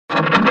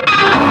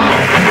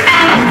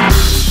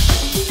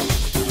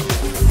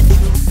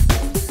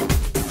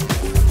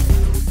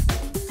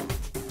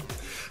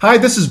Hi,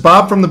 this is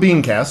Bob from the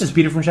BeanCast. This is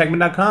Peter from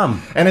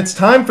Shankman.com. And it's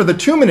time for the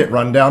 2-minute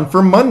rundown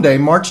for Monday,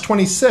 March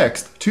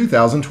 26th,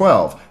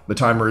 2012. The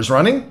timer is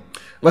running.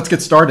 Let's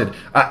get started.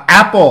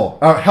 Apple.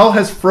 Hell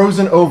has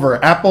frozen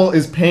over. Apple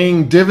is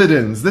paying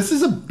dividends. This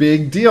is a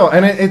big deal,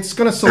 and it's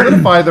going to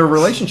solidify their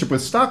relationship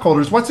with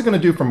stockholders. What's it going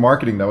to do for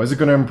marketing, though? Is it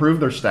going to improve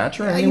their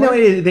stature? You know,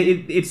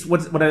 it's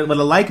what I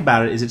like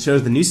about it is it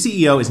shows the new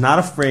CEO is not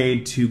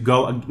afraid to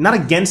go not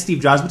against Steve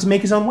Jobs, but to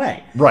make his own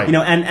way. Right. You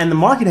know, and the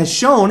market has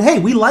shown, hey,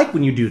 we like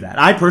when you do that.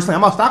 I personally,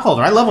 I'm a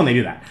stockholder. I love when they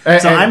do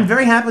that. So I'm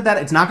very happy with that.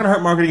 It's not going to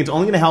hurt marketing. It's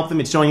only going to help them.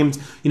 It's showing him,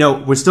 you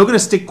know, we're still going to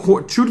stick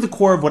true to the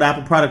core of what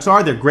Apple products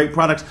are. They're great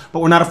products. But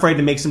we're not afraid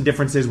to make some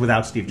differences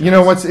without Steve Jobs. You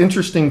know what's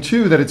interesting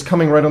too, that it's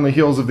coming right on the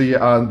heels of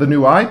the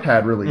new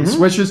iPad release,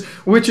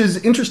 which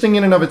is interesting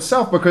in and of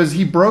itself, because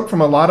he broke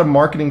from a lot of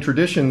marketing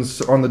traditions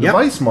on the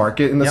device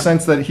market in the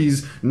sense that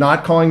he's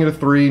not calling it a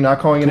 3, not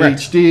calling it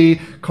HD,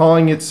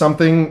 calling it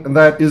something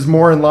that is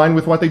more in line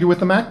with what they do with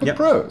the MacBook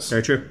Pros.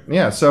 Very true.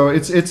 Yeah, so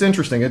it's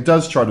interesting. It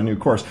does chart a new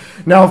course.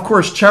 Now, of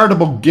course,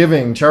 charitable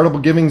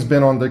giving's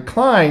been on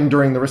decline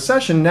during the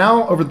recession.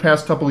 Now, over the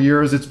past couple of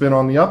years, it's been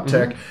on the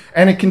uptick,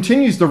 and it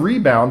continues to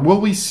rebound. Will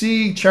we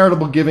see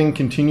charitable giving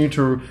continue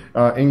to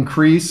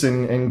increase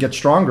and get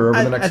stronger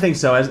over the next? I think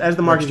so. As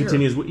the market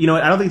continues, you know,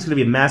 I don't think it's going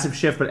to be a massive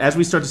shift, but as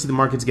we start to see the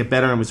markets get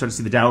better and we start to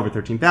see the Dow over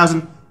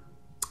 13,000,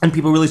 and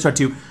people really start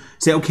to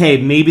say,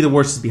 okay, maybe the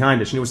worst is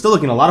behind us. You know, we're still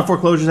looking at a lot of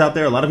foreclosures out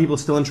there, a lot of people are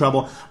still in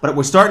trouble, but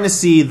we're starting to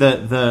see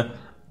the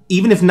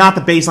even if not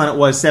the baseline it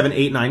was 7,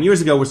 8, 9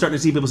 years ago, we're starting to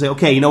see people say,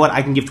 okay, you know what,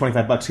 I can give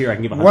 $25 here, I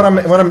can give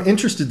 $100. What I'm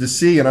interested to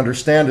see and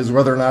understand is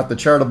whether or not the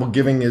charitable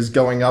giving is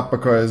going up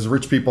because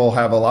rich people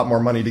have a lot more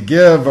money to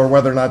give, or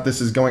whether or not this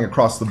is going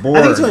across the board.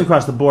 I think it's going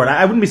across the board.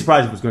 I wouldn't be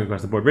surprised if it was going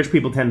across the board. Rich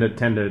people tend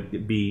to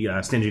be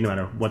stingy no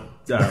matter what,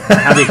 no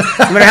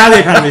matter how the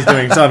economy is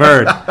doing. So I've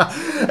heard.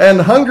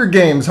 And Hunger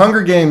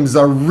Games,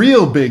 a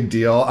real big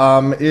deal.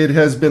 It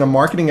has been a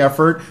marketing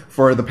effort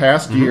for the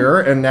past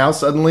year, and now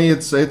suddenly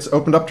it's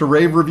opened up to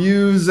rave reviews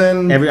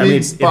and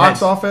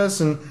box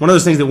office, and one of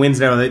those things that wins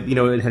now. That, you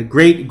know, it had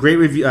great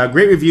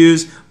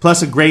reviews,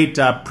 plus a great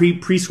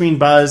pre-screen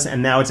buzz,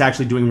 and now it's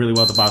actually doing really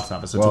well at the box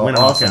office. So it's a win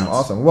on all counts.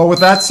 Awesome. Well, with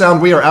that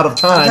sound, we are out of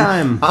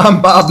time.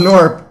 I'm Bob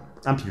Knorpp.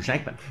 I'm Peter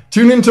Shankman.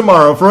 Tune in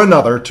tomorrow for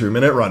another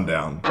 2-minute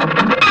rundown.